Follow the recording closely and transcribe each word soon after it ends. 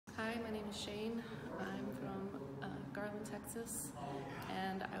is Shane. I'm from Garland, Texas,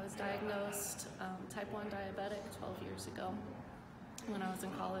 and I was diagnosed type 1 diabetic 12 years ago when I was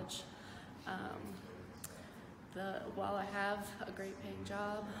in college. While I have a great paying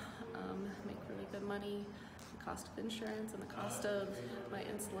job, make really good money, the cost of insurance and the cost of my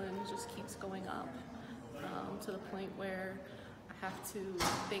insulin just keeps going up to the point where I have to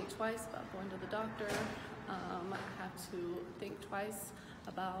think twice about going to the doctor. I have to think twice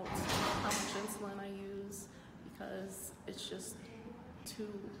about how much insulin I use because it just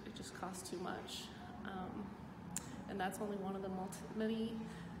costs too much. And that's only one of the many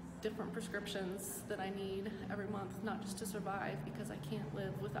different prescriptions that I need every month, not just to survive because I can't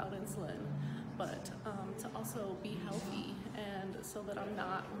live without insulin, but to also be healthy and so that I'm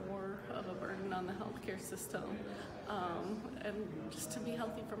not more of a burden on the healthcare system, and just to be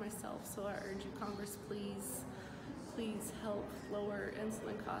healthy for myself. So I urge you, Congress, please help lower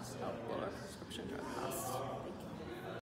insulin costs, help lower prescription